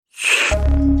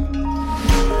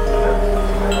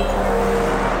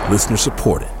Listener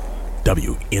supported.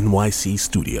 WNYC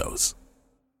Studios.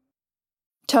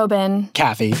 Tobin.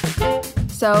 Kathy.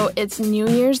 So it's New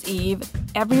Year's Eve.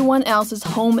 Everyone else is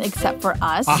home except for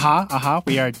us.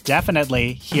 We are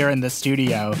definitely here in the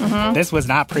studio. This was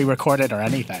not pre-recorded or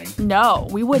anything. No,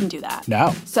 we wouldn't do that.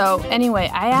 No. So anyway,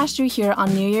 I asked you here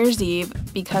on New Year's Eve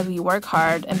because we work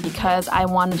hard and because I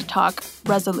wanted to talk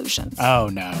resolutions. Oh,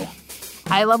 no.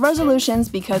 I love resolutions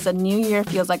because a new year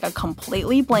feels like a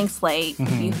completely blank slate.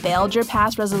 You failed your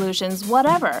past resolutions,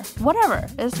 whatever.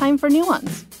 It's time for new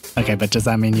ones. Okay, but does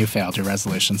that mean you failed your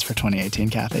resolutions for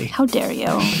 2018, Kathy? How dare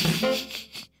you?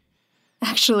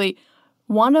 Actually,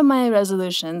 one of my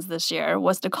resolutions this year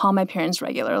was to call my parents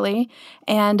regularly,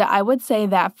 and I would say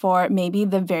that for maybe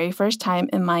the very first time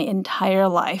in my entire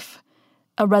life,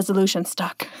 a resolution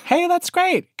stuck. Hey, that's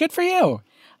great. Good for you.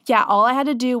 Yeah, all I had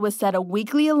to do was set a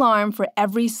weekly alarm for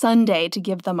every Sunday to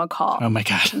give them a call. Oh, my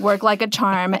God. Work like a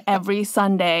charm every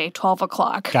Sunday, 12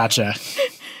 o'clock. Gotcha.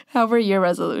 How were your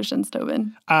resolutions,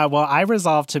 Tobin? Well, I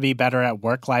resolved to be better at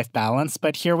work-life balance,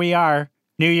 but here we are,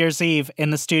 New Year's Eve in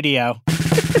the studio.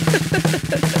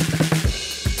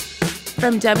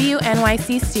 From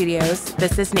WNYC Studios,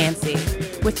 this is Nancy,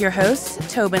 with your hosts,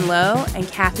 Tobin Lowe and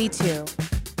Kathy Tu.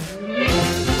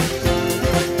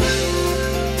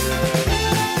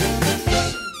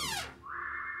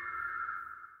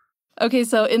 Okay,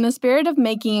 so in the spirit of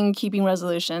making and keeping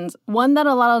resolutions, one that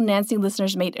a lot of Nancy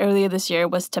listeners made earlier this year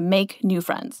was to make new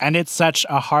friends. And it's such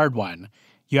a hard one.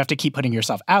 You have to keep putting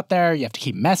yourself out there. You have to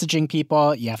keep messaging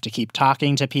people. You have to keep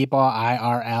talking to people,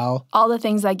 IRL. All the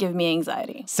things that give me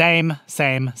anxiety. Same.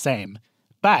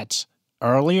 But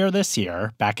earlier this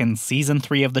year, back in season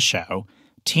 3 of the show,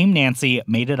 Team Nancy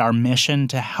made it our mission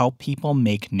to help people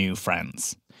make new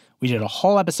friends. We did a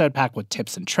whole episode packed with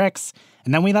tips and tricks,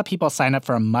 and then we let people sign up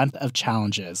for a month of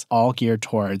challenges, all geared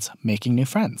towards making new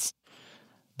friends.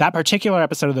 That particular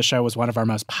episode of the show was one of our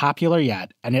most popular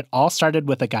yet, and it all started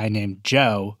with a guy named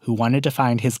Joe who wanted to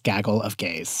find his gaggle of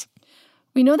gays.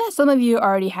 We know that some of you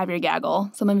already have your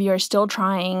gaggle, some of you are still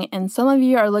trying, and some of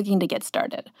you are looking to get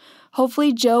started.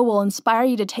 Hopefully, Joe will inspire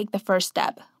you to take the first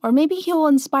step, or maybe he will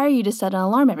inspire you to set an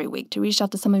alarm every week to reach out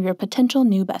to some of your potential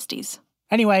new besties.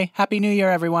 Anyway, Happy New Year,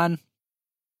 everyone.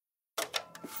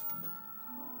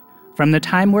 From the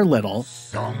time we're little,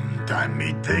 sometime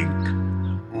me think,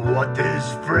 what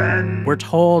is friend? We're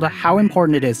told how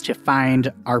important it is to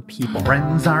find our people.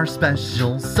 Friends are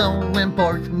special, so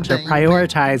important. To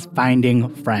prioritize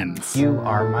finding friends. You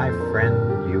are my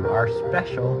friend. You are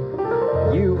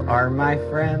special. You are my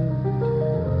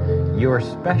friend. You're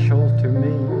special to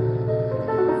me.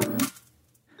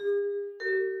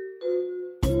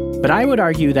 But I would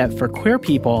argue that for queer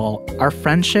people, our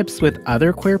friendships with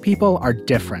other queer people are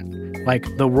different. Like,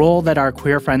 the role that our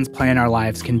queer friends play in our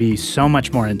lives can be so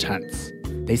much more intense.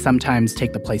 They sometimes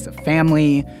take the place of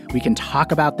family. We can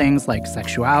talk about things like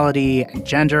sexuality and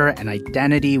gender and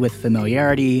identity with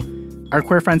familiarity. Our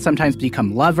queer friends sometimes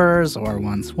become lovers or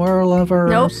once were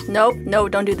lovers. Nope,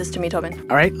 don't do this to me, Tobin.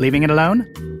 All right, leaving it alone?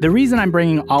 The reason I'm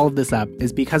bringing all of this up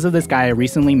is because of this guy I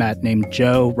recently met named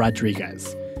Joe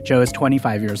Rodriguez. Joe is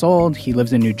 25 years old. He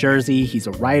lives in New Jersey. He's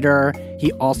a writer.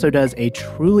 He also does a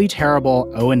truly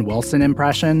terrible Owen Wilson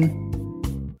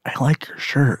impression. I like your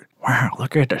shirt. Wow,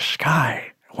 look at the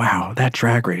sky. Wow, that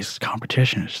drag race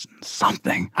competition is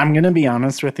something. I'm going to be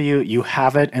honest with you. You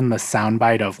have it in the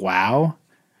soundbite of wow,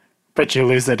 but you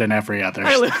lose it in every other.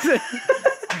 I lose it.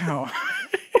 Wow.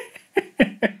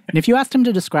 And if you asked him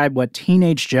to describe what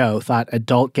teenage Joe thought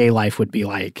adult gay life would be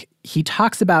like, he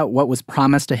talks about what was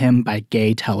promised to him by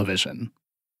gay television.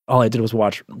 All I did was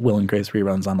watch Will and Grace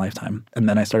reruns on Lifetime. And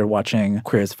then I started watching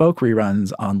Queer as Folk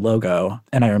reruns on Logo.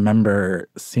 And I remember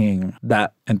seeing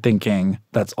that and thinking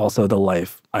that's also the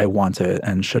life I wanted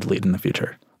and should lead in the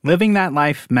future. Living that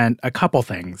life meant a couple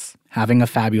things. Having a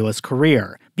fabulous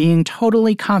career, being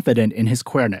totally confident in his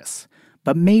queerness.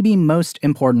 But maybe most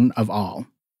important of all,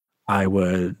 I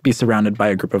would be surrounded by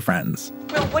a group of friends.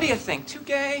 Well, what do you think? Too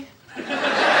gay?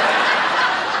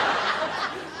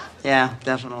 Yeah,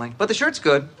 definitely. But the shirt's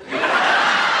good.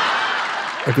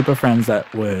 A group of friends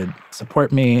that would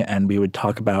support me, and we would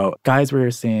talk about guys we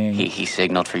were seeing. He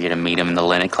signaled for you to meet him in the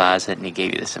linen closet, and he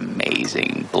gave you this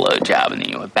amazing blowjob, and then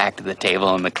you went back to the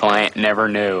table, and the client never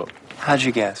knew. How'd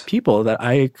you guess? People that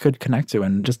I could connect to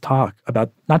and just talk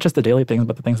about not just the daily things,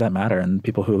 but the things that matter, and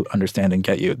people who understand and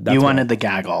get you. You wanted the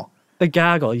gaggle. The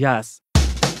gaggle, yes.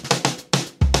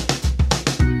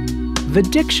 The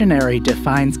dictionary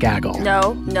defines gaggle.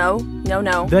 No.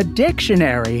 The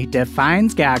dictionary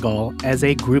defines gaggle as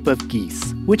a group of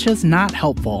geese, which is not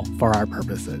helpful for our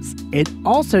purposes. It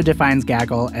also defines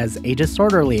gaggle as a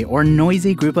disorderly or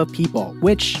noisy group of people,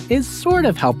 which is sort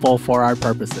of helpful for our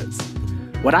purposes.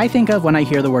 What I think of when I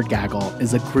hear the word gaggle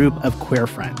is a group of queer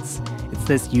friends. It's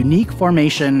this unique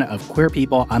formation of queer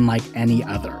people unlike any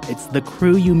other. It's the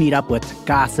crew you meet up with to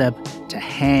gossip, to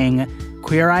hang.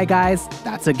 Queer Eye guys,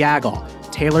 that's a gaggle.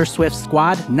 Taylor Swift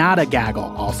squad, not a gaggle,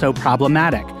 also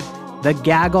problematic. The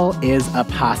gaggle is a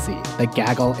posse. The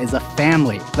gaggle is a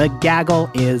family. The gaggle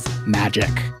is magic.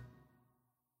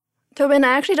 Tobin, I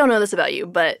actually don't know this about you,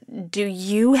 but do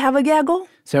you have a gaggle?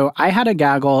 So I had a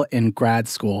gaggle in grad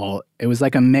school. It was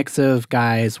like a mix of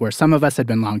guys where some of us had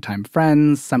been longtime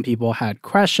friends. Some people had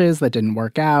crushes that didn't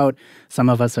work out. Some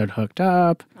of us had hooked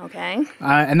up. Okay.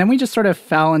 And then we just sort of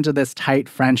fell into this tight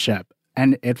friendship.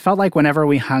 And it felt like whenever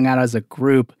we hung out as a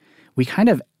group, we kind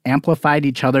of amplified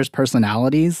each other's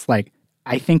personalities. Like,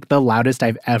 I think the loudest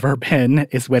I've ever been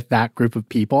is with that group of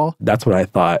people. That's what I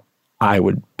thought I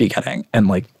would be getting. And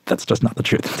that's just not the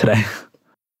truth today.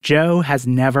 Joe has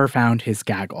never found his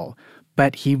gaggle,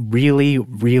 but he really,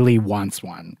 really wants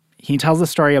one. He tells a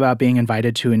story about being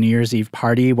invited to a New Year's Eve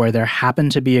party where there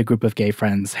happened to be a group of gay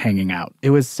friends hanging out. It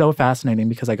was so fascinating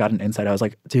because I got an insight. I was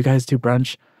like, do you guys do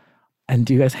brunch? And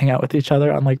do you guys hang out with each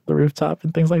other on the rooftop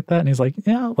and things like that? And he's like,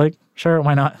 yeah, sure,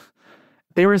 why not?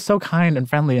 They were so kind and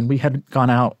friendly, and we had gone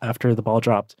out after the ball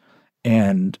dropped.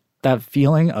 And that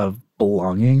feeling of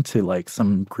belonging to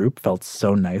some group felt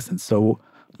so nice and so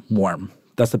warm.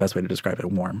 That's the best way to describe it,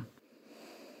 warm.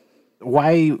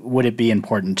 Why would it be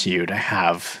important to you to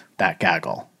have that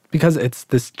gaggle? Because it's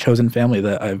this chosen family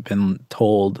that I've been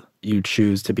told you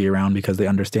choose to be around because they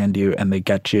understand you and they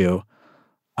get you.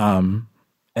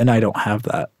 And I don't have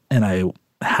that. And I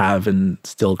have and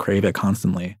still crave it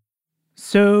constantly.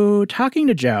 So talking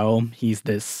to Joe, he's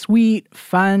this sweet,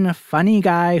 fun, funny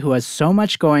guy who has so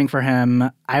much going for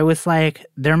him. I was like,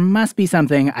 there must be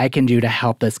something I can do to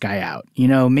help this guy out.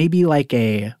 Maybe like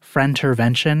a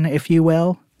friend-tervention, if you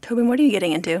will. Tobin, what are you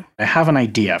getting into? I have an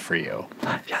idea for you.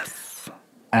 Yes.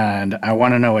 And I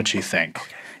want to know what you think.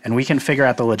 Okay. And we can figure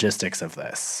out the logistics of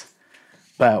this.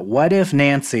 But what if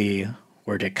Nancy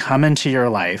were to come into your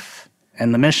life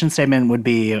and the mission statement would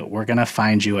be, we're going to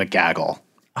find you a gaggle?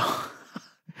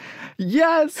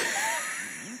 Yes!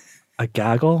 A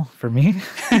gaggle for me?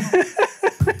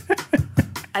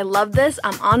 I love this.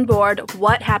 I'm on board.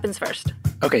 What happens first?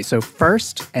 Okay, so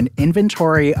first, an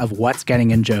inventory of what's getting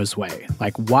in Joe's way.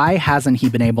 Why hasn't he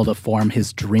been able to form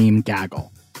his dream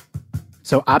gaggle?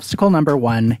 So obstacle number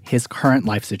one, his current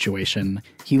life situation.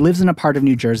 He lives in a part of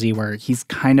New Jersey where he's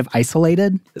kind of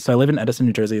isolated. So I live in Edison,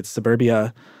 New Jersey. It's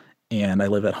suburbia, and I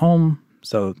live at home.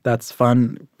 So that's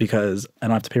fun because I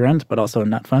don't have to pay rent, but also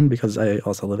not fun because I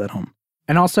also live at home.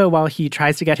 And also, while he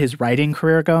tries to get his writing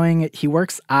career going, he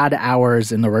works odd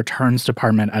hours in the returns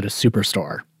department at a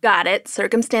superstore. Got it.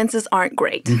 Circumstances aren't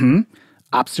great. Mm-hmm.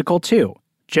 Obstacle 2.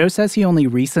 Joe says he only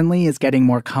recently is getting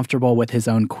more comfortable with his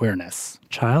own queerness.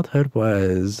 Childhood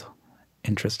was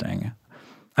interesting.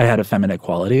 I had effeminate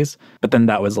qualities, but then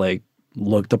that was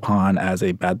looked upon as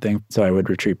a bad thing, so I would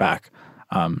retreat back.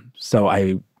 So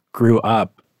I grew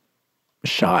up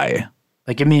shy.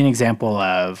 Give me an example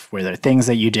of were there things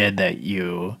that you did that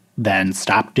you then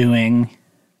stopped doing?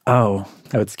 Oh,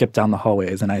 I would skip down the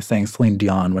hallways and I sang Celine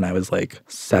Dion when I was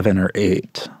 7 or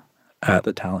 8 at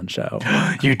the talent show.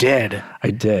 You did?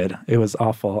 I did. It was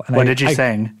awful. And what did you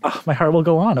sing? Oh, My Heart Will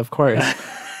Go On, of course.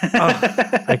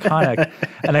 Iconic.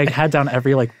 And I had down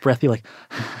every breathy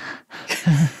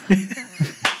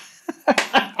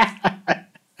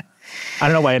I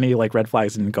don't know why any red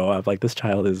flags didn't go up. This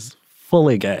child is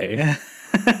fully gay.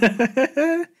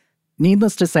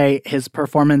 Needless to say, his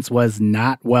performance was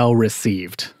not well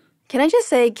received. Can I just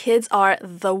say kids are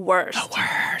the worst? The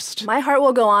worst. My Heart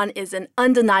Will Go On is an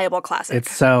undeniable classic.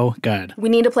 It's so good. We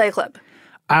need to play a clip.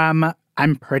 I'm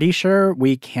pretty sure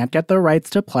we can't get the rights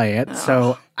to play it,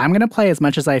 so I'm going to play as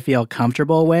much as I feel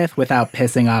comfortable with without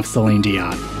pissing off Celine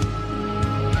Dion.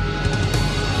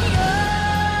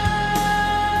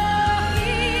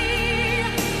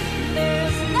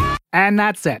 And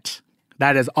that's it.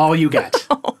 That is all you get.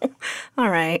 All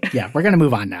right. Yeah, we're going to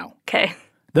move on now. Okay.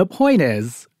 The point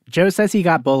is, Joe says he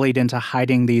got bullied into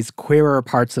hiding these queerer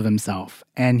parts of himself,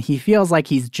 and he feels like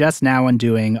he's just now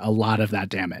undoing a lot of that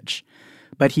damage.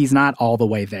 But he's not all the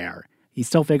way there. He's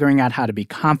still figuring out how to be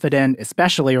confident,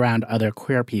 especially around other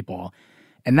queer people.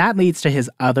 And that leads to his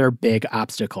other big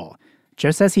obstacle.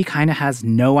 Joe says he kind of has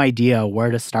no idea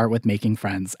where to start with making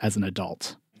friends as an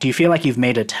adult. Do you feel like you've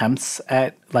made attempts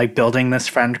at like building this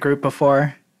friend group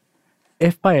before?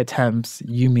 If by attempts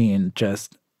you mean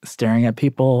just staring at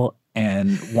people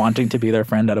and wanting to be their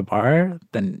friend at a bar,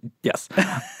 then yes.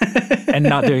 And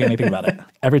not doing anything about it.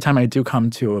 Every time I do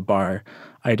come to a bar,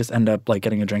 I just end up like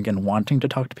getting a drink and wanting to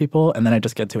talk to people, and then I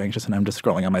just get too anxious and I'm just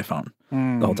scrolling on my phone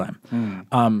the whole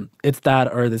time. It's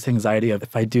that or this anxiety of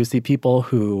if I do see people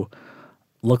who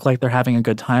look like they're having a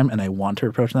good time and I want to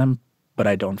approach them, but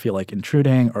I don't feel like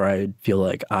intruding or I feel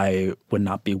like I would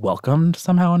not be welcomed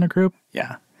somehow in a group.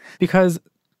 Yeah. Because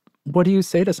what do you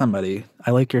say to somebody?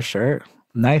 I like your shirt.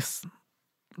 Nice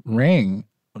ring.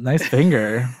 Nice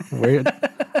finger. Weird.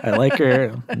 I like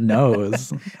your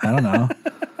nose. I don't know.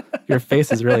 Your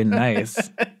face is really nice.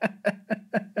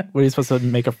 What are you supposed to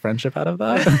make a friendship out of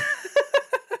that?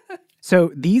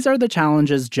 So these are the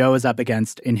challenges Joe is up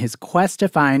against in his quest to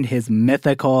find his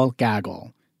mythical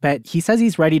gaggle. But he says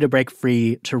he's ready to break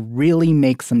free to really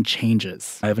make some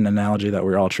changes. I have an analogy that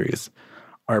we're all trees.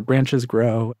 Our branches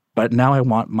grow, but now I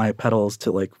want my petals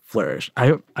to like flourish.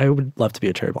 I would love to be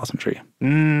a cherry blossom tree.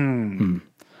 And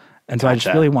so I just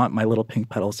really want my little pink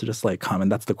petals to just like come,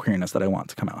 and that's the queerness that I want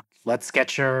to come out. Let's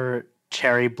get your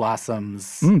cherry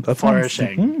blossoms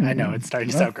flourishing. I know, it's starting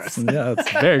to sound gross. Yeah,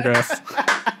 it's very gross.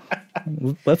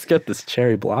 Let's get this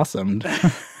cherry blossomed.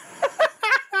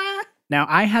 Now,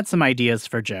 I had some ideas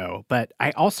for Joe, but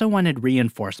I also wanted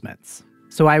reinforcements.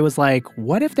 So I was like,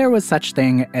 what if there was such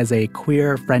thing as a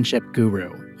queer friendship guru?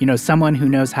 You know, someone who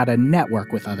knows how to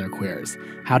network with other queers,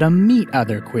 how to meet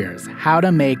other queers, how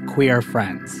to make queer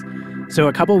friends. So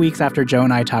a couple weeks after Joe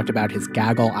and I talked about his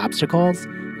gaggle obstacles,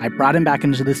 I brought him back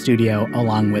into the studio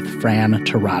along with Fran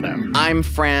Tirado. I'm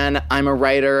Fran. I'm a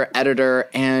writer, editor,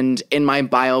 and in my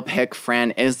biopic, Fran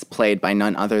is played by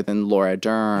none other than Laura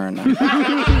Dern.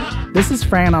 This is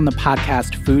Fran on the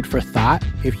podcast Food for Thought.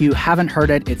 If you haven't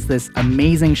heard it, it's this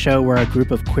amazing show where a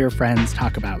group of queer friends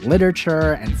talk about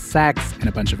literature and sex and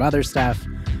a bunch of other stuff.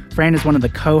 Fran is one of the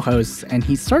co-hosts, and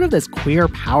he's sort of this queer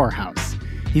powerhouse.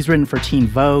 He's written for Teen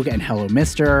Vogue and Hello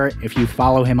Mister. If you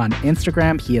follow him on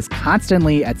Instagram, he is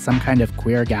constantly at some kind of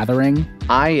queer gathering.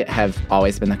 I have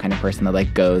always been the kind of person that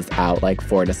like goes out like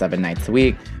 4 to 7 nights a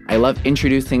week. I love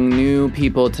introducing new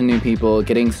people to new people,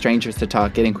 getting strangers to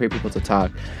talk, getting queer people to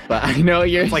talk. But I know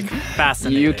you're like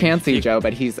fascinating. You can't see Joe,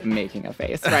 but he's making a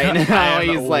face right now.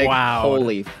 He's like,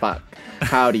 holy fuck.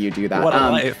 How do you do that? What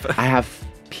a life. I have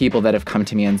people that have come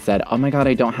to me and said, oh my God,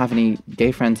 I don't have any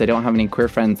gay friends. I don't have any queer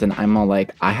friends. And I'm all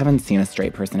like, I haven't seen a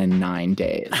straight person in 9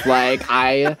 days. Like,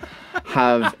 I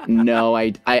have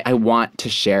I want to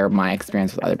share my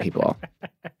experience with other people.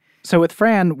 So with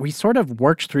Fran, we sort of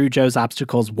worked through Joe's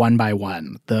obstacles one by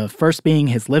one, the first being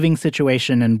his living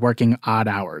situation and working odd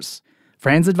hours.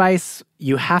 Fran's advice,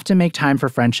 you have to make time for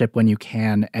friendship when you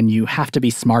can, and you have to be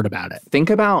smart about it. Think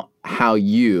about how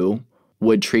you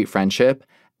would treat friendship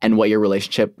and what your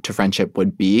relationship to friendship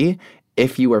would be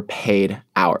if you were paid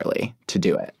hourly to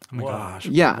do it. Oh my gosh.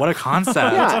 Yeah. What a concept.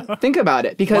 Yeah, think about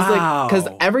it. Because because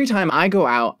every time I go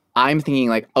out, I'm thinking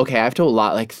like, okay, I have to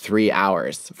allot like 3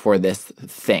 hours for this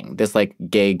thing, this like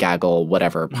gay gaggle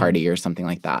whatever party or something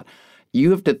like that. You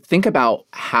have to think about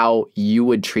how you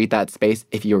would treat that space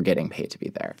if you were getting paid to be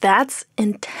there. That's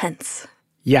intense.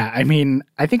 Yeah, I mean,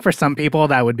 I think for some people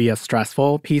that would be a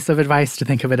stressful piece of advice to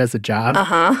think of it as a job.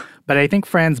 But I think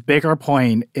Fran's bigger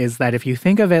point is that if you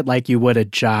think of it like you would a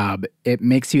job, it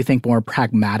makes you think more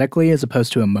pragmatically as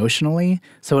opposed to emotionally.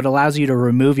 So it allows you to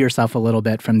remove yourself a little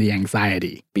bit from the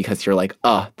anxiety. Because you're like,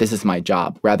 this is my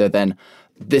job, rather than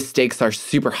the stakes are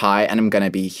super high and I'm going to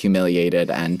be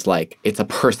humiliated and like it's a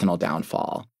personal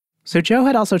downfall. So Joe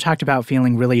had also talked about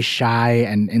feeling really shy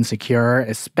and insecure,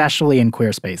 especially in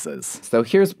queer spaces. So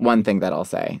here's one thing that I'll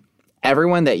say.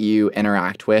 Everyone that you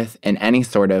interact with in any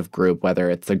sort of group, whether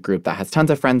it's a group that has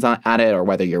tons of friends at it, or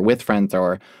whether you're with friends,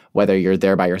 or whether you're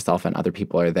there by yourself and other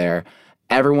people are there,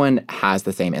 everyone has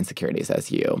the same insecurities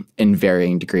as you in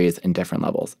varying degrees and different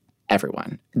levels.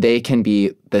 Everyone. They can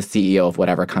be the CEO of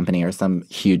whatever company or some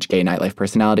huge gay nightlife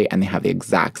personality, and they have the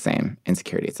exact same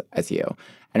insecurities as you.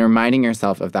 And reminding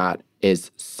yourself of that is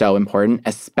so important,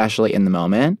 especially in the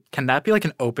moment. Can that be like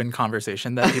an open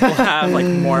conversation that people have like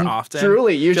more often?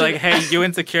 Truly, usually. Like, hey, you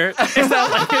insecure? Is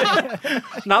that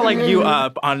like, not like you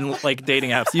up on like dating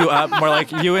apps, you up, more like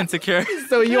you insecure?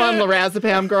 So you on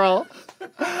lorazepam, girl?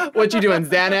 What you doing,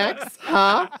 Xanax?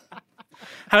 Huh?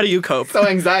 How do you cope? So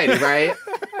anxiety, right?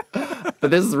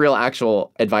 But this is real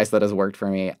actual advice that has worked for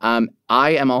me.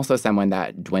 I am also someone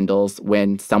that dwindles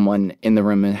when someone in the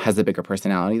room has a bigger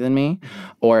personality than me,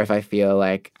 or if I feel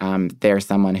like they're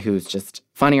someone who's just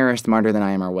funnier or smarter than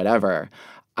I am or whatever.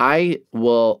 I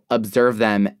will observe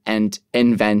them and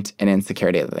invent an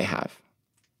insecurity that they have.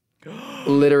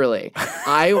 Literally.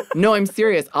 No, I'm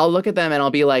serious. I'll look at them and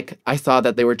I'll be like, I saw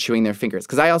that they were chewing their fingers.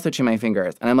 Because I also chew my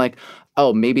fingers. And I'm like,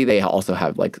 oh, maybe they also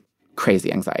have like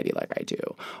crazy anxiety like I do.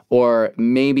 Or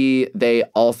maybe they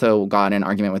also got in an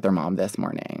argument with their mom this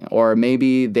morning. Or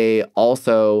maybe they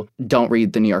also don't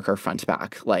read the New Yorker front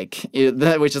back. Like,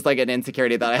 which is like an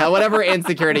insecurity that I have. Whatever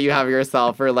insecurity you have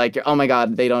yourself. Or like, oh my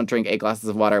God, they don't drink 8 glasses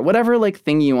of water. Whatever like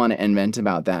thing you want to invent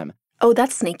about them. Oh,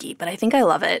 that's sneaky, but I think I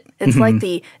love it. It's like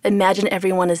the imagine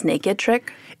everyone is naked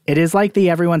trick. It is like the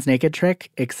everyone's naked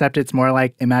trick, except it's more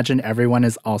like imagine everyone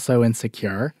is also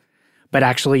insecure. But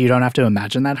actually, you don't have to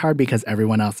imagine that hard because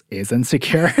everyone else is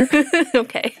insecure.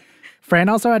 Okay. Fran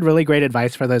also had really great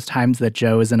advice for those times that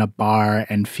Joe is in a bar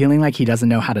and feeling like he doesn't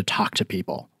know how to talk to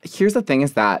people. Here's the thing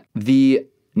is that the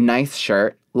nice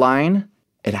shirt line,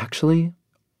 it actually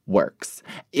works.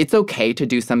 It's okay to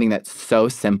do something that's so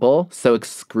simple, so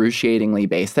excruciatingly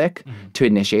basic to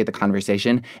initiate the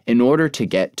conversation in order to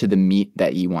get to the meat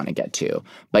that you want to get to.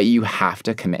 But you have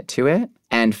to commit to it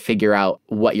and figure out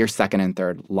what your second and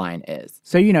third line is.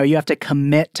 So, you have to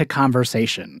commit to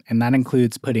conversation, and that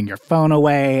includes putting your phone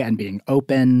away and being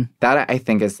open. That, I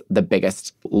think, is the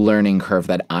biggest learning curve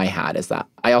that I had, is that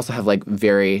I also have, like,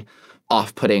 very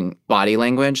off-putting body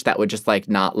language that would just, like,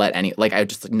 not let any, like, I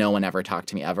just, like, no one ever talk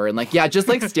to me ever. And, like, yeah, just,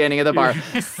 like, standing at the bar,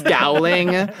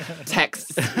 scowling,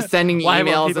 texts, sending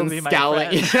emails and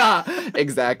scowling. Yeah,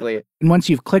 exactly. And once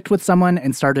you've clicked with someone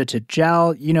and started to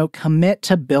gel, commit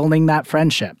to building that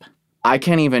friendship. I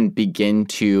can't even begin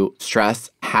to stress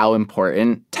how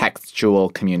important textual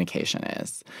communication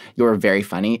is. You're very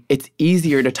funny. It's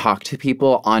easier to talk to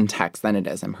people on text than it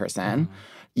is in person.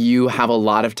 You have a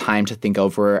lot of time to think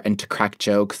over and to crack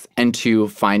jokes and to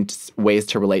find ways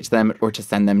to relate to them or to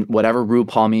send them whatever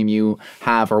RuPaul meme you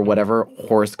have or whatever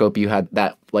horoscope you had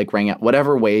that like rang out,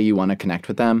 whatever way you want to connect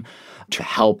with them to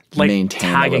help like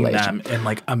maintain tagging the relationship. them in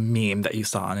like a meme that you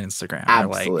saw on Instagram.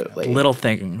 Absolutely. Or like little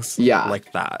things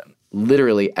like that.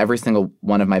 Literally every single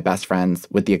one of my best friends,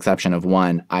 with the exception of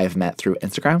one, I've met through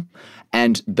Instagram.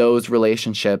 And those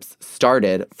relationships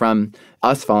started from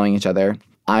us following each other.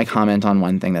 I comment on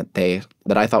one thing that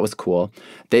I thought was cool.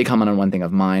 They comment on one thing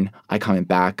of mine. I comment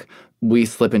back. We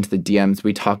slip into the DMs.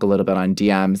 We talk a little bit on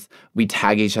DMs. We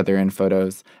tag each other in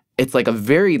photos. It's like a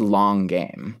very long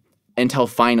game until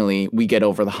finally we get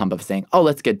over the hump of saying, oh,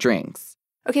 let's get drinks.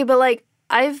 Okay, but like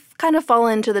I've kind of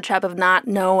fallen into the trap of not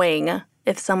knowing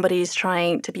if somebody's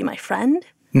trying to be my friend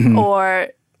or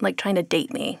like trying to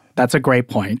date me. That's a great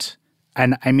point.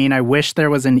 And I mean, I wish there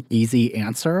was an easy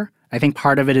answer. I think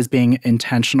part of it is being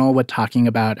intentional with talking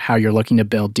about how you're looking to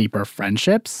build deeper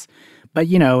friendships. But,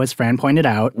 as Fran pointed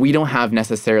out, we don't have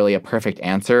necessarily a perfect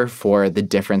answer for the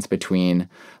difference between,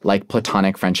 like,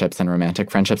 platonic friendships and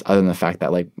romantic friendships, other than the fact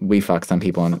that, like, we fuck some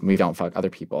people and we don't fuck other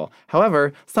people.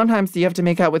 However, sometimes you have to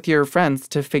make out with your friends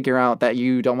to figure out that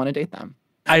you don't want to date them.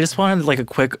 I just wanted, like, a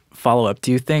quick follow-up.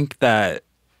 Do you think that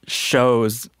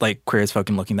shows like Queer as Folk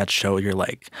and Looking, that show you're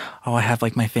like, oh, I have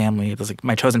like my family, there's like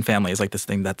my chosen family is like this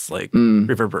thing that's like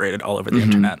reverberated all over the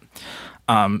internet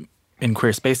in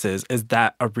queer spaces, is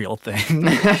that a real thing?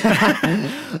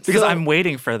 Because I'm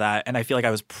waiting for that, and I feel like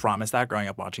I was promised that growing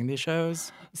up watching these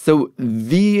shows. So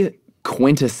the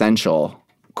quintessential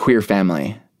queer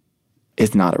family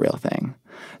is not a real thing.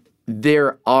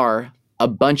 There are a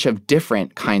bunch of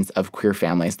different kinds of queer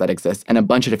families that exist and a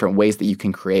bunch of different ways that you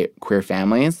can create queer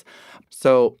families.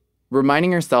 So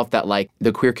reminding yourself that like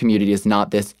the queer community is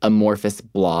not this amorphous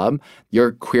blob.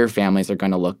 Your queer families are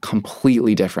going to look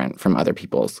completely different from other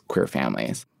people's queer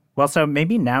families. Well, so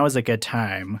maybe now is a good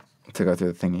time to go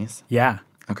through the thingies. Yeah.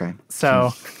 Okay.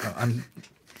 So I'm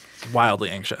wildly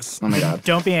anxious. Oh my God.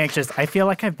 Don't be anxious. I feel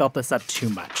like I've built this up too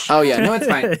much. Oh yeah, no, it's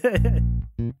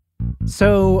fine.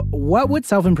 So what would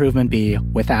self-improvement be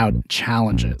without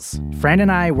challenges? Fran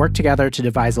and I worked together to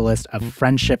devise a list of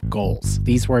friendship goals.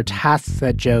 These were tasks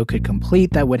that Joe could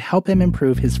complete that would help him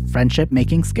improve his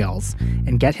friendship-making skills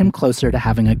and get him closer to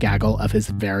having a gaggle of his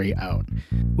very own.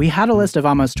 We had a list of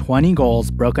almost 20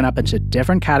 goals broken up into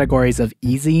different categories of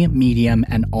easy, medium,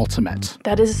 and ultimate.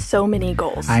 That is so many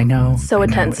goals. I know. So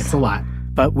intense. It's a lot.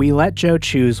 But we let Joe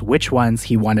choose which ones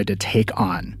he wanted to take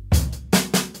on.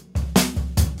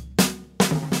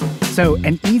 So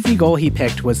an easy goal he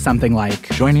picked was something like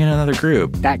joining another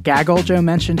group. That gaggle Joe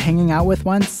mentioned hanging out with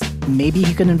once, maybe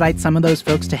he could invite some of those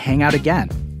folks to hang out again.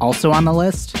 Also on the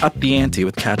list, up the ante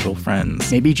with casual friends.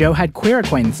 Maybe Joe had queer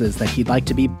acquaintances that he'd like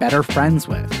to be better friends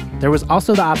with. There was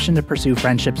also the option to pursue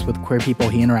friendships with queer people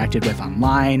he interacted with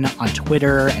online, on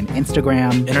Twitter and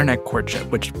Instagram. Internet courtship,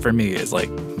 which for me is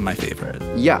like my favorite.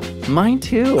 Yeah, mine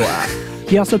too.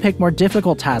 He also picked more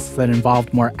difficult tasks that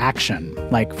involved more action.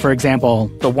 Like, for example...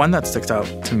 The one that sticks out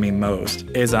to me most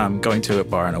is going to a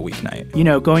bar on a weeknight. You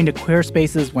know, going to queer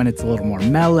spaces when it's a little more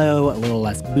mellow, a little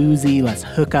less boozy, less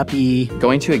hookup-y.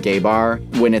 Going to a gay bar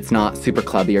when it's not super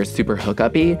clubby or super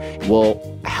hookup-y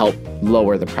will help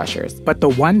lower the pressures. But the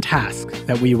one task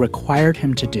that we required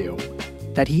him to do,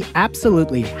 that he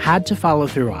absolutely had to follow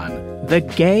through on, the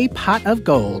gay pot of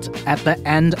gold at the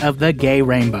end of the gay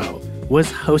rainbow, was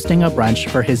hosting a brunch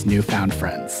for his newfound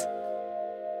friends.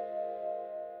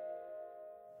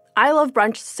 I love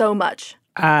brunch so much.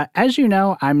 As you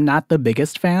know, I'm not the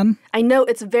biggest fan. I know,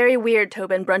 it's very weird,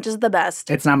 Tobin. Brunch is the best.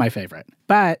 It's not my favorite.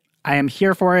 But I am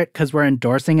here for it because we're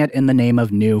endorsing it in the name of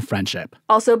new friendship.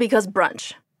 Also because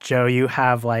brunch. Joe, you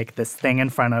have like this thing in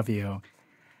front of you.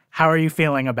 How are you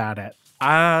feeling about it?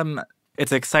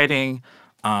 It's exciting.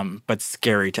 But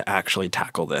scary to actually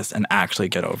tackle this and actually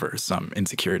get over some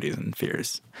insecurities and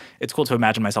fears. It's cool to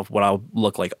imagine myself what I'll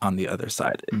look like on the other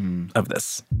side of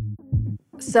this.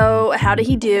 So, how did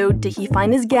he do? Did he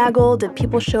find his gaggle? Did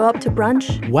people show up to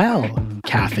brunch? Well,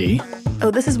 Kathy.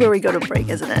 Oh, this is where we go to break,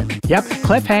 isn't it? Yep,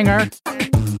 cliffhanger.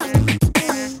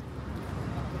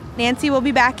 Nancy will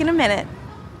be back in a minute.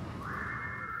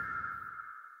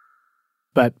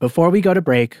 But before we go to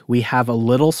break, we have a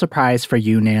little surprise for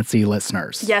you, Nancy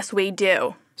listeners. Yes, we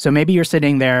do. So maybe you're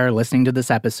sitting there listening to this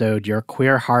episode, your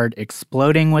queer heart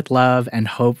exploding with love and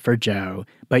hope for Joe,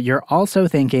 but you're also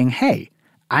thinking, hey,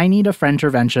 I need a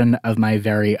friendtervention of my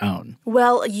very own.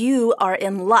 Well, you are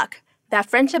in luck. That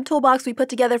friendship toolbox we put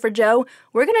together for Joe,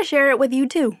 we're going to share it with you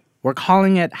too. We're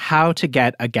calling it How to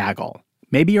Get a Gaggle.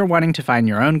 Maybe you're wanting to find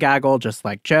your own gaggle just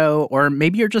like Joe, or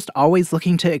maybe you're just always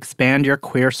looking to expand your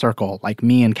queer circle like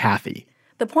me and Kathy.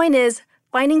 The point is,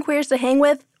 finding queers to hang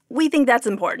with, we think that's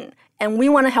important, and we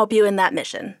want to help you in that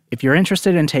mission. If you're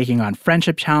interested in taking on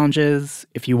friendship challenges,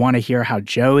 if you want to hear how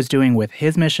Joe is doing with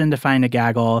his mission to find a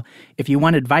gaggle, if you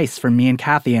want advice from me and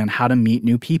Kathy on how to meet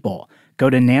new people, go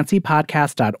to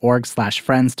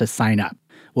nancypodcast.org/friends to sign up.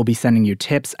 We'll be sending you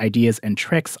tips, ideas, and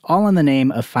tricks, all in the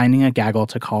name of finding a gaggle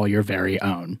to call your very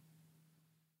own.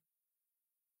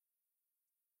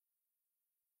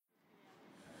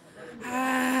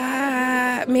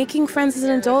 Making friends as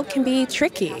an adult can be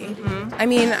tricky. Mm-hmm. I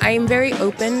mean, I'm very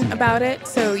open about it,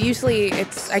 so usually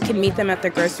I can meet them at the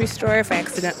grocery store if I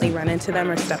accidentally run into them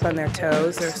or step on their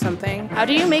toes or something. How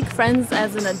do you make friends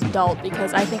as an adult?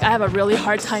 Because I think I have a really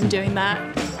hard time doing that.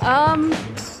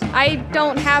 I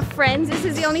don't have friends. This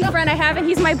is the only friend I have, and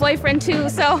he's my boyfriend too,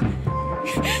 so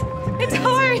it's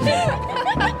hard.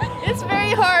 It's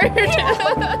very hard.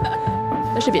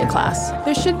 There should be a class.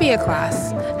 There should be a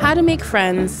class. How to make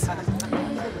friends.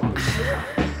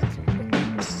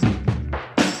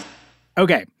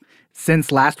 Okay, since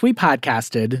last we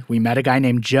podcasted, we met a guy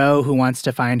named Joe who wants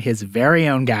to find his very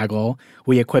own gaggle.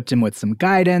 We equipped him with some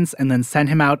guidance and then sent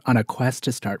him out on a quest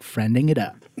to start friending it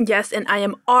up. Yes, and I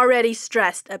am already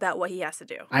stressed about what he has to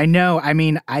do. I know. I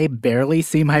mean, I barely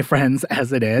see my friends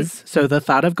as it is, so the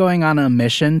thought of going on a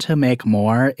mission to make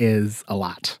more is a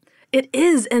lot. It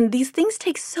is, and these things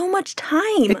take so much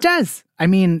time. It does. I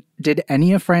mean, did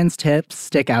any of Friends' tips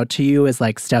stick out to you as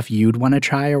like stuff you'd want to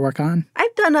try or work on?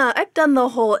 I've done the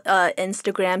whole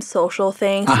Instagram social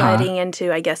thing, sliding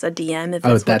into, I guess, a DM, if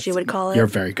that's what you would call it. You're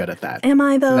very good at that. Am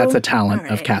I, though? That's a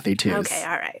talent of Kathy, too. Okay,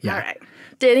 all right, all right.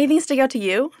 Did anything stick out to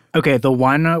you? Okay, the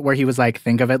one where he was like,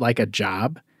 think of it like a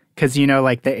job. Because, you know,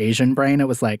 like the Asian brain, it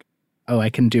was like, oh, I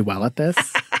can do well at this.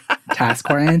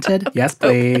 Task-oriented? Yes,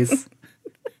 please.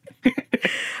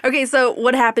 Okay, so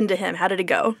what happened to him? How did it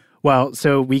go? Well,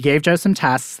 so we gave Joe some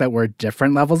tasks that were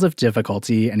different levels of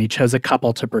difficulty, and he chose a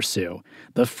couple to pursue.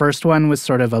 The first one was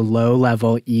sort of a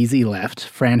low-level, easy lift.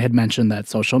 Fran had mentioned that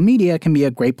social media can be a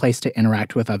great place to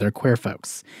interact with other queer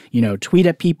folks. You know, tweet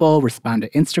at people, respond to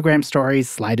Instagram stories,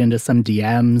 slide into some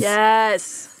DMs.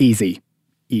 Yes. Easy.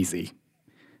 Easy.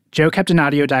 Joe kept an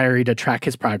audio diary to track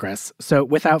his progress, so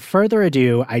without further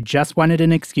ado, I just wanted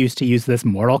an excuse to use this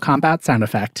Mortal Kombat sound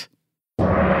effect.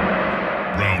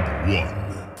 Round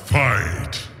 1,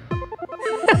 fight!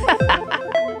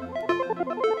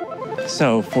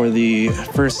 So for the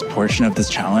first portion of this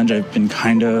challenge, I've been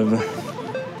kind of,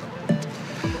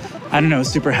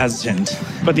 super hesitant.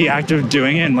 But the act of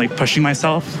doing it and like pushing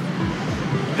myself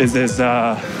is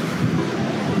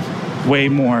way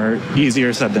more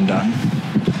easier said than done.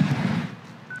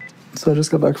 So I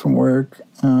just got back from work.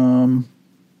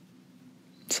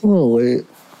 It's a little late,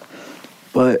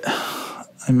 but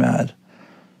I'm mad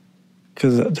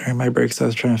Because during my breaks, I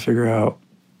was trying to figure out,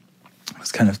 I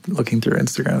was kind of looking through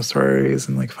Instagram stories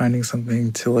and like finding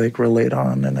something to like relate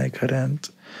on, and I couldn't.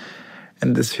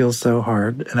 And this feels so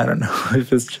hard. And I don't know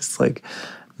if it's just like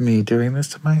me doing this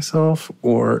to myself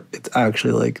or it's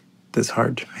actually like this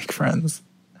hard to make friends.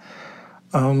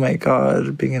 Oh my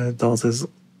God, being an adult is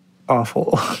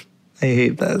awful. I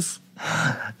hate this.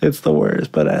 It's the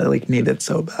worst, but I like need it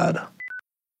so bad.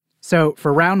 So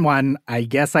for round one, I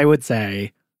guess I would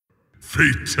say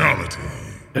fatality.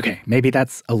 Okay, maybe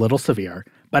that's a little severe,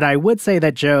 but I would say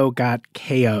that Joe got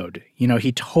KO'd. You know,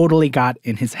 he totally got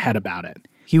in his head about it.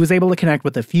 He was able to connect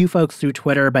with a few folks through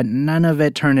Twitter, but none of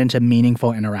it turned into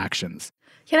meaningful interactions.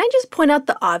 Can I just point out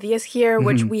the obvious here,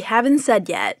 which we haven't said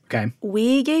yet? Okay.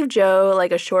 We gave Joe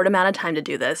like a short amount of time to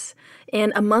do this,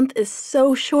 and a month is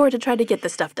so short to try to get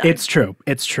this stuff done. It's true.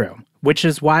 Which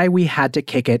is why we had to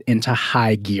kick it into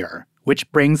high gear, which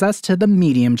brings us to the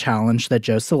medium challenge that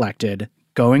Joe selected,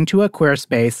 going to a queer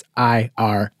space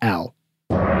IRL.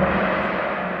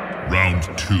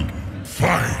 Round 2,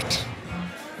 fight!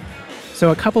 So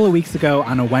a couple of weeks ago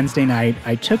on a Wednesday night,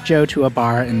 I took Joe to a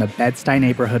bar in the Bed-Stuy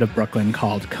neighborhood of Brooklyn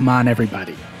called Come On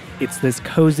Everybody. It's this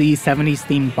cozy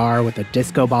 70s-themed bar with a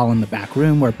disco ball in the back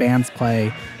room where bands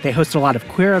play. They host a lot of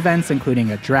queer events,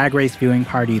 including a drag race viewing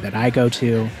party that I go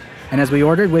to. And as we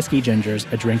ordered whiskey gingers,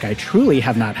 a drink I truly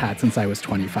have not had since I was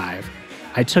 25,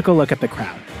 I took a look at the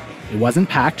crowd. It wasn't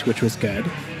packed, which was good,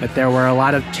 but there were a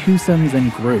lot of twosomes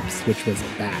and groups, which was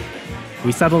bad.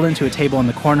 We settled into a table in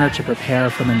the corner to prepare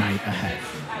for the night ahead.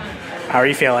 How are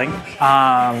you feeling?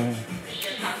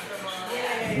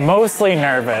 Mostly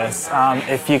nervous.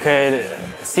 If you could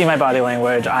see my body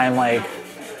language, I'm like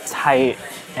tight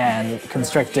and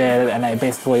constricted, and I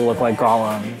basically look like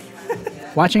Gollum.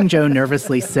 Watching Joe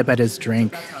nervously sip at his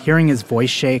drink, hearing his voice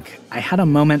shake, I had a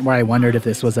moment where I wondered if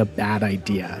this was a bad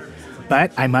idea.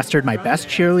 But I mustered my best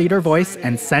cheerleader voice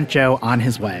and sent Joe on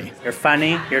his way. You're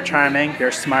funny, you're charming,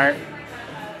 you're smart.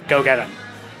 Go get him.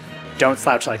 Don't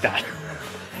slouch like that.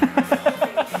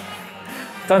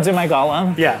 Don't do my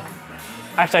Gollum? Yeah.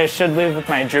 Actually, I should leave with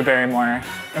my Drew Barrymore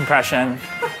impression.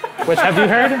 Which, have you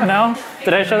heard? No?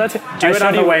 Did I show that to you? Do it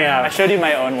on the way out. I showed you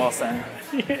my Owen Wilson.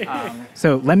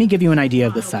 So let me give you an idea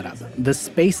of the setup. The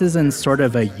space is in sort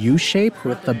of a U shape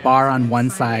with the bar on one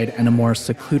side and a more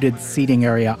secluded seating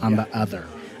area on the other.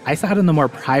 I sat in the more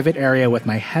private area with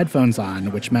my headphones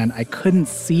on, which meant I couldn't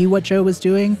see what Joe was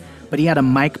doing, but he had a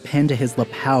mic pinned to his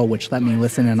lapel, which let me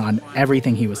listen in on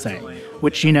everything he was saying,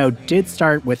 which, you know, did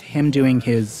start with him doing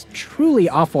his truly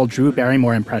awful Drew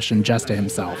Barrymore impression just to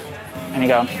himself. And you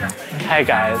go, hey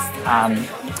guys,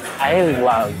 I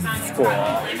love school,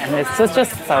 and it's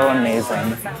just so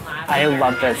amazing. I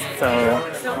love this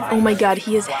so... Oh my God,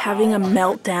 he is having a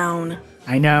meltdown.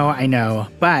 I know,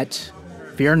 but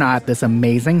fear not, this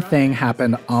amazing thing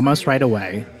happened almost right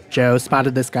away. Joe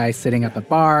spotted this guy sitting at the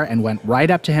bar and went right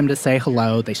up to him to say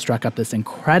hello. They struck up this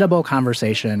incredible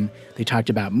conversation. They talked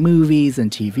about movies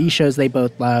and TV shows they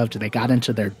both loved. They got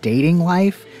into their dating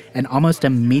life. And almost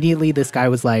immediately, this guy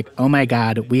was like, oh my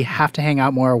God, we have to hang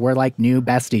out more. We're like new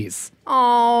besties.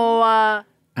 Oh.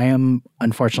 I am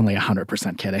unfortunately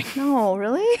 100% kidding. No,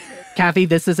 really? Kathy,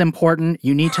 this is important.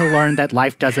 You need to learn that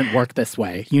life doesn't work this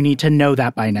way. You need to know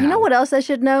that by now. You know what else I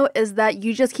should know is that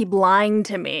you just keep lying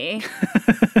to me.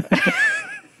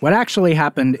 What actually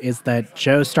happened is that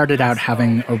Joe started out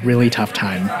having a really tough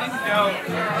time.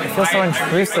 I feel so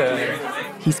intrusive.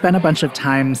 He spent a bunch of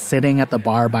time sitting at the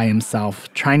bar by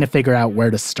himself, trying to figure out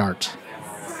where to start.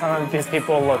 Some of these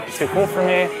people look too cool for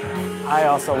me. I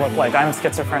also look like I'm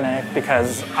schizophrenic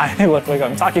because I look like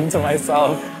I'm talking to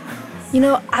myself. You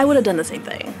know, I would have done the same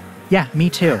thing. Yeah, me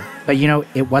too. But you know,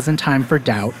 it wasn't time for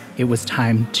doubt. It was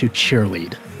time to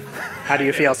cheerlead. How do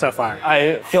you feel so far?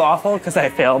 I feel awful because I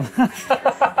failed.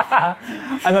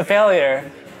 I'm a failure.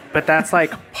 But that's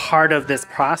like part of this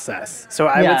process. So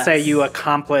I would say you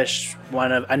accomplished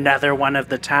another one of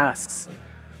the tasks,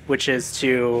 which is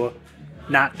to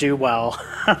not do well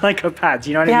like a pad. Do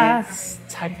you know what I mean? Yes,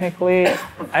 technically.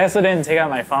 I also didn't take out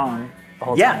my phone the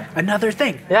whole time. Another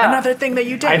thing. Yeah. Another thing that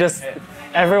you did.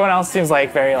 Everyone else seems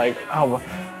like very like, oh,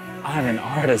 I'm an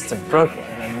artist in Brooklyn.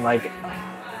 And like,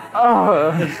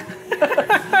 oh.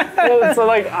 So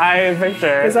like, I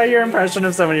picture. Is that your impression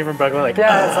of somebody from Brooklyn? Like,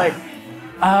 yeah, it's like,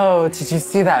 oh, did you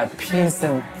see that piece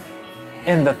in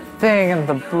the thing, in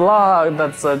the blog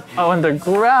that's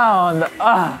underground?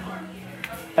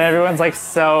 And everyone's like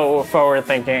so forward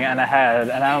thinking and ahead.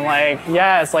 And I'm like,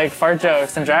 yeah, it's like fart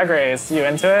jokes and Drag Race. You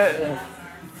into it?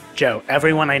 Joe,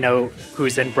 everyone I know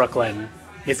who's in Brooklyn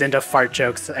is into fart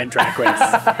jokes and Drag Race.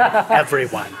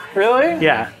 Everyone. Really?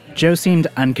 Yeah. Joe seemed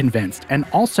unconvinced and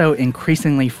also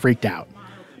increasingly freaked out.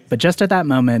 But just at that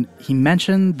moment, he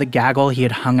mentioned the gaggle he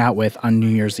had hung out with on New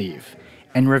Year's Eve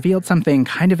and revealed something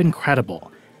kind of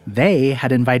incredible. They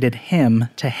had invited him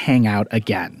to hang out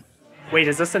again. Wait,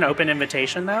 is this an open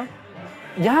invitation, though?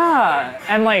 Yeah.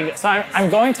 And, like, so I'm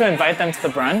going to invite them to the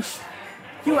brunch.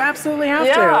 You absolutely have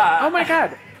to. Oh, my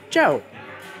God. Joe.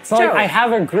 So, like, I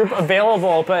have a group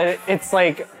available, but it's,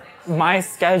 like, my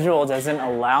schedule doesn't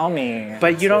allow me.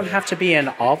 But you don't have to be in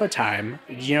all the time.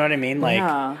 You know what I mean?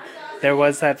 Like, there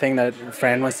was that thing that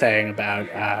Fran was saying about,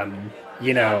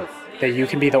 that you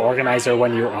can be the organizer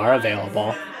when you are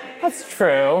available. That's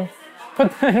true.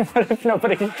 But then what if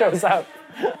nobody shows up?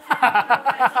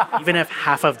 Even if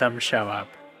half of them show up,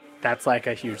 that's like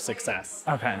a huge success.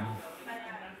 Okay.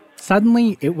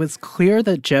 Suddenly, it was clear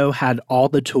that Joe had all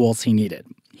the tools he needed.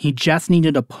 He just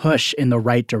needed a push in the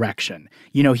right direction.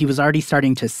 He was already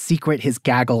starting to secret his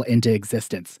gaggle into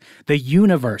existence. The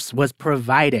universe was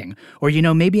providing. Or,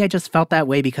 maybe I just felt that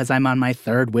way because I'm on my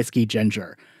third whiskey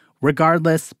ginger.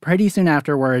 Regardless, pretty soon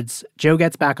afterwards, Joe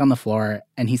gets back on the floor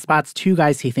and he spots two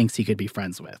guys he thinks he could be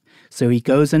friends with. So he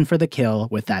goes in for the kill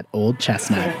with that old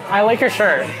chestnut. I like your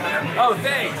shirt. Oh,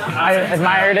 thanks. I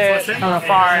admired it from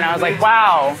afar and I was like,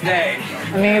 wow,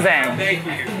 amazing. Thank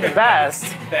you. The best.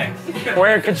 Thanks.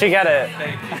 Where could you get it?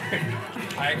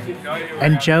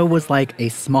 And Joe was like a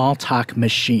small talk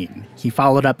machine. He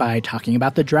followed up by talking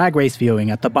about the Drag Race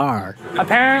viewing at the bar.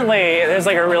 Apparently, there's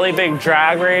like a really big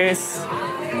Drag Race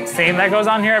scene that goes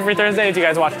on here every Thursday. Do you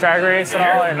guys watch Drag Race at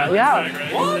all or no?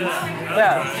 Yeah. What?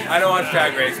 Yeah. I don't watch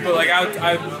Drag Race, but like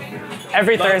I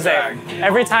every Thursday.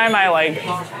 Every time I like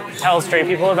tell straight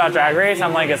people about Drag Race,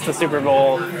 I'm like, it's the Super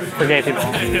Bowl for gay people.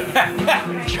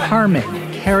 Charming,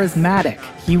 charismatic.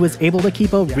 He was able to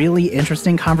keep a really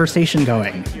interesting conversation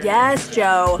going. Yes,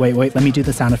 Joe. Wait, let me do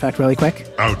the sound effect really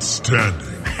quick. Outstanding.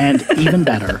 And even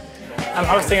better. I'm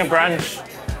hosting a brunch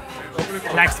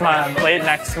next month, late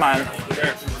next month.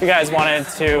 If you guys wanted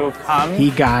to come. He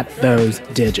got those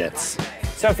digits.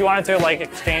 So if you wanted to like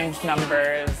exchange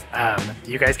numbers.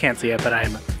 You guys can't see it, but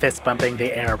I'm fist bumping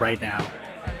the air right now.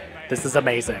 This is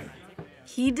amazing.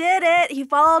 He did it. He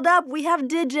followed up. We have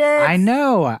digits. I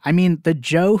know. I mean, the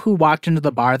Joe who walked into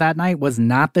the bar that night was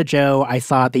not the Joe I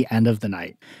saw at the end of the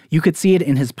night. You could see it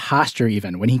in his posture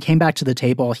even. When he came back to the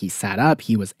table, he sat up,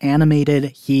 he was animated,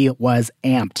 he was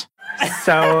amped.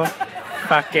 So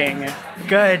fucking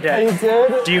good. You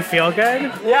did? Do you feel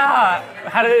good? Yeah.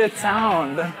 How did it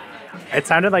sound? It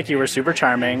sounded like you were super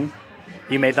charming.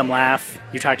 You made them laugh.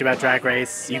 You talked about Drag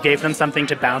Race. You gave them something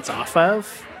to bounce off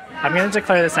of. I'm going to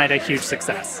declare this night a huge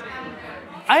success.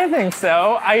 I think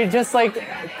so. I just,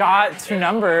 got 2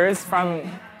 numbers from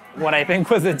what I think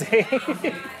was a date.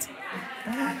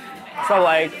 So,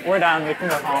 we're done. We can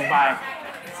go home. Bye.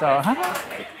 So,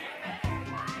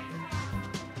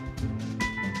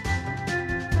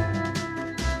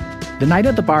 The night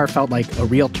at the bar felt like a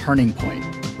real turning point.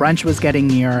 Brunch was getting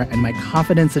near, and my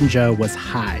confidence in Joe was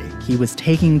high. He was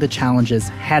taking the challenges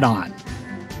head on.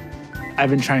 I've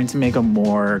been trying to make a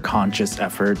more conscious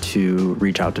effort to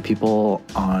reach out to people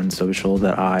on social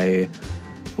that I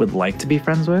would like to be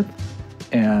friends with.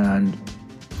 And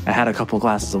I had a couple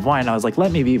glasses of wine. I was like,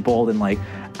 let me be bold and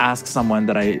ask someone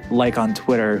that I like on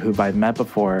Twitter who I've met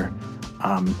before,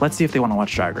 let's see if they want to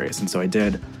watch Drag Race. And so I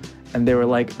did. And they were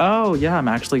like, oh, yeah, I'm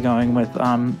actually going with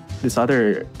this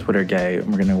other Twitter gay, and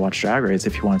we're going to watch Drag Race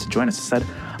if you wanted to join us. I said,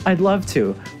 I'd love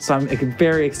to. So I'm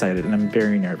very excited, and I'm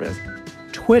very nervous.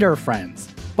 Twitter friends,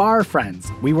 bar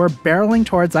friends. We were barreling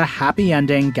towards a happy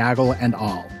ending, gaggle and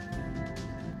all.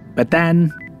 But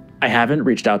then... I haven't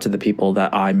reached out to the people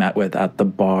that I met with at the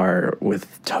bar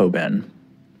with Tobin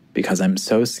because I'm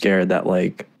so scared that,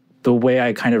 the way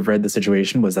I kind of read the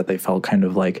situation was that they felt kind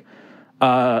of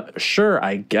sure,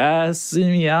 I guess,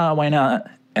 yeah, why not?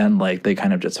 And, they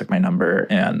kind of just took my number.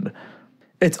 And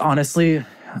it's honestly,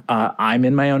 I'm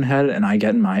in my own head and I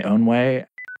get in my own way.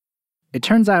 It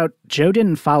turns out Joe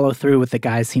didn't follow through with the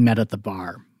guys he met at the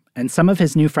bar. And some of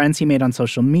his new friends he made on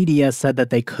social media said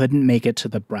that they couldn't make it to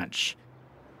the brunch.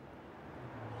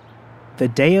 The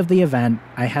day of the event,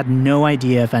 I had no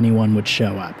idea if anyone would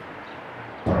show up.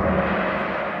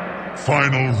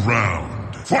 Final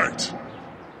round. Fight!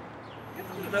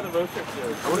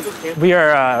 We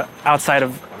are outside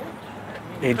of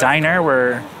a diner.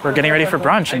 We're getting ready for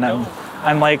brunch, and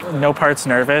I'm no parts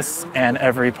nervous and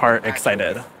every part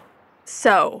excited.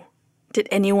 So, did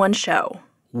anyone show?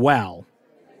 Well.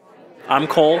 I'm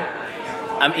Cole.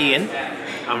 I'm Ian.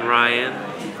 I'm Ryan.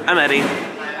 I'm Eddie.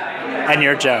 And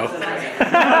you're Joe.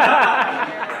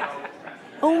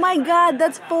 Oh my God,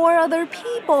 that's 4 other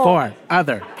people. 4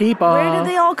 other people. Where did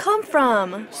they all come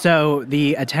from? So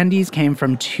the attendees came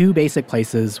from 2 basic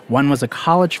places. One was a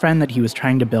college friend that he was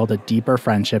trying to build a deeper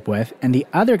friendship with, and the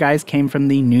other guys came from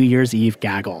the New Year's Eve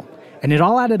gaggle. And it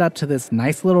all added up to this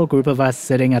nice little group of us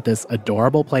sitting at this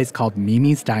adorable place called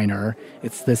Mimi's Diner.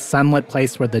 It's this sunlit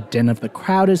place where the din of the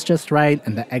crowd is just right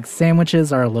and the egg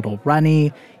sandwiches are a little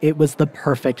runny. It was the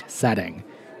perfect setting.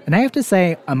 And I have to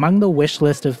say, among the wish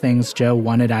list of things Joe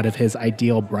wanted out of his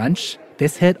ideal brunch,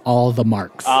 this hit all the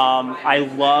marks. I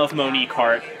love Monique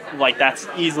Hart. Like, that's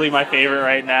easily my favorite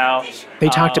right now. They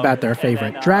talked about their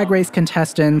favorite drag race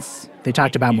contestants. They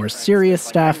talked about more serious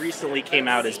stuff. I recently came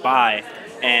out as bi,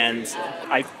 and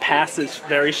I passed as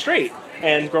very straight.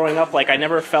 And growing up, like, I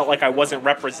never felt like I wasn't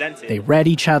represented. They read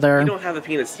each other. You don't have a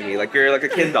penis to me. Like, you're like a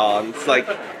Ken doll. It's like,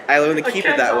 I learned to keep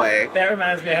it that way. That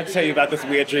reminds me, I have to tell you about this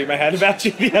weird dream I had about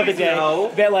you the other day.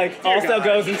 No. That, like, also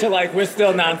goes into, like, we're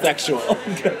still non-sexual.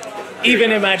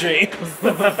 Even in my dreams.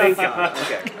 Okay.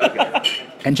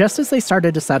 And just as they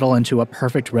started to settle into a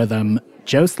perfect rhythm,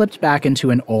 Joe slipped back into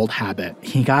an old habit.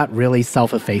 He got really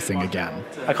self-effacing again.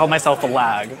 I call myself a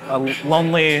lag, a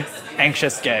lonely,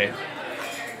 anxious gay,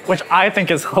 which I think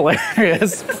is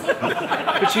hilarious.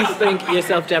 But you think your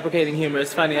self-deprecating humor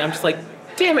is funny. I'm just like,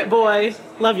 damn it, boy.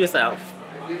 Love yourself.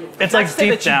 It's like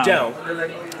deep down. You don't.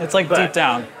 It's like deep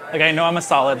down. Like, I know I'm a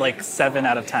solid, like, 7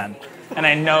 out of 10. And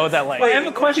I know that, like... Wait, I have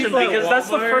a question, because that's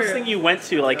the first thing you went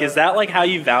to. Like, is that, like, how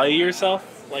you value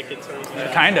yourself? Like, in terms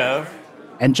of... Kind of.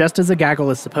 And just as a gaggle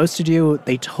is supposed to do,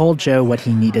 they told Joe what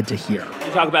he needed to hear.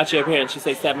 You talk about your appearance, you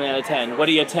say 7 out of 10. What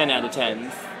are your 10 out of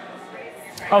 10s?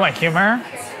 Oh, my humor,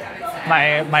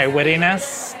 my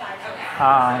wittiness,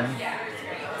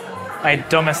 my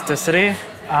domesticity.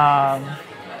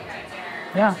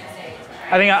 Yeah.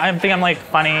 I think I'm like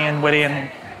funny and witty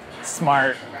and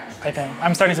smart. I think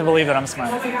I'm starting to believe that I'm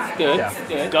smart. Good. Yeah.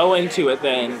 Good. Go into it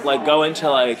then. Like, go into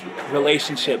like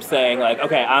relationships saying like,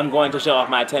 okay, I'm going to show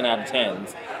off my 10 out of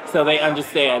 10s, so they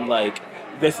understand like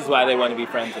this is why they want to be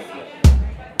friends with you.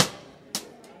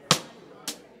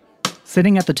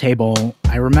 Sitting at the table,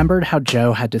 I remembered how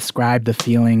Joe had described the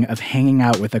feeling of hanging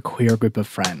out with a queer group of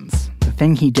friends, the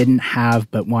thing he didn't have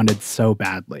but wanted so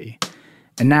badly.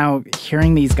 And now,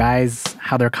 hearing these guys,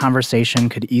 how their conversation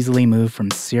could easily move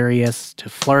from serious to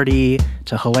flirty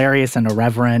to hilarious and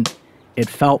irreverent, it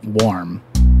felt warm.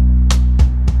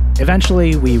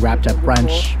 Eventually, we wrapped up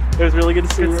brunch. It was really good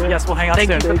to see you. Yes, we'll hang out soon.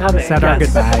 Thank you for coming. Said our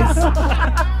goodbyes.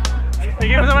 Thank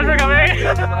you so much for coming.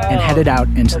 And headed out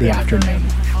into the afternoon.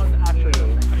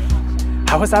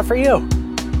 How was that for you?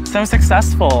 So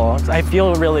successful. I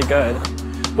feel really good.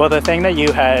 Well, the thing that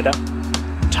you had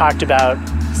talked about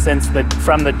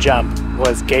from the jump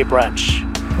was gay brunch.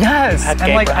 Yes,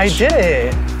 and like brunch. I did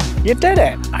it. You did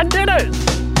it. I did it.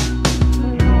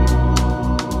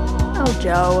 Oh,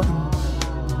 Joe.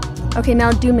 Okay,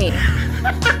 now do me.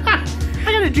 I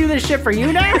gotta do this shit for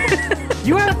you now?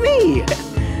 You have me.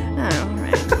 Oh,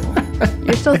 right.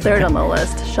 You're still 3rd on the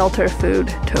list. Shelter, food,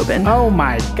 Tobin. Oh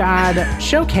my God.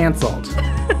 Show canceled.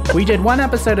 We did 1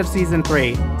 episode of season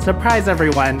 3. Surprise,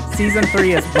 everyone. Season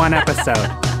 3 is 1 episode.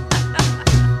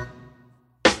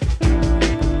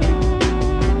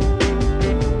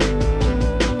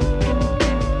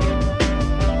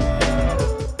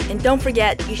 Don't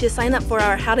forget, you should sign up for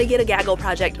our How to Get a Gaggle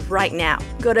project right now.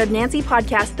 Go to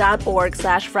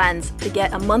nancypodcast.org/friends to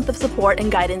get a month of support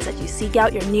and guidance as you seek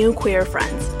out your new queer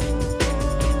friends.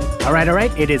 All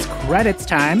right. It is credits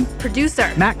time.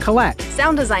 Producer, Matt Collette.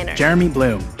 Sound designer, Jeremy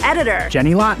Bloom. Editor,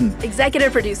 Jenny Lawton.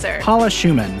 Executive producer, Paula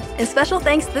Schumann. And special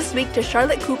thanks this week to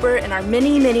Charlotte Cooper and our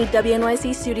many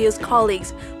WNYC Studios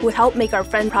colleagues who helped make our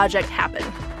Friend Project happen.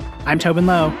 I'm Tobin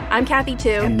Lowe. I'm Kathy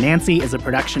Tu. And Nancy is a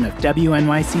production of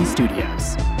WNYC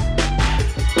Studios.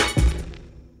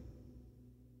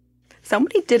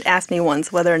 Somebody did ask me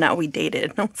once whether or not we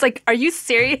dated. I was like, are you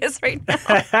serious right now?